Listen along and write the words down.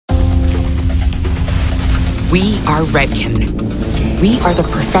We are Redken. We are the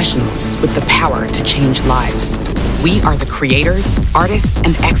professionals with the power to change lives. We are the creators, artists,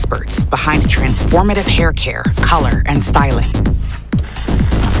 and experts behind transformative hair care, color, and styling.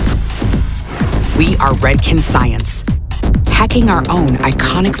 We are Redken Science, hacking our own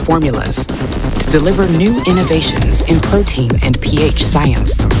iconic formulas to deliver new innovations in protein and pH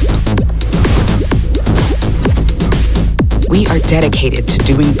science. We are dedicated to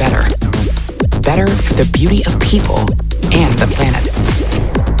doing better. Better for the beauty of people and the planet.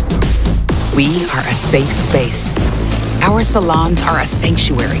 We are a safe space. Our salons are a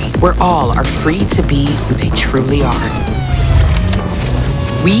sanctuary where all are free to be who they truly are.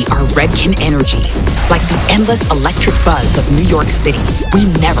 We are Redken Energy, like the endless electric buzz of New York City. We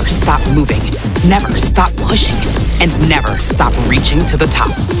never stop moving, never stop pushing, and never stop reaching to the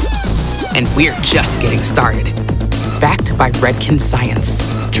top. And we're just getting started. Backed by Redken Science,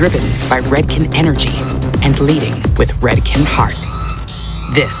 driven by Redken Energy, and leading with Redken Heart.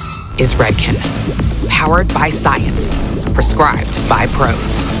 This is Redken, powered by science, prescribed by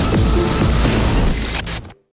pros.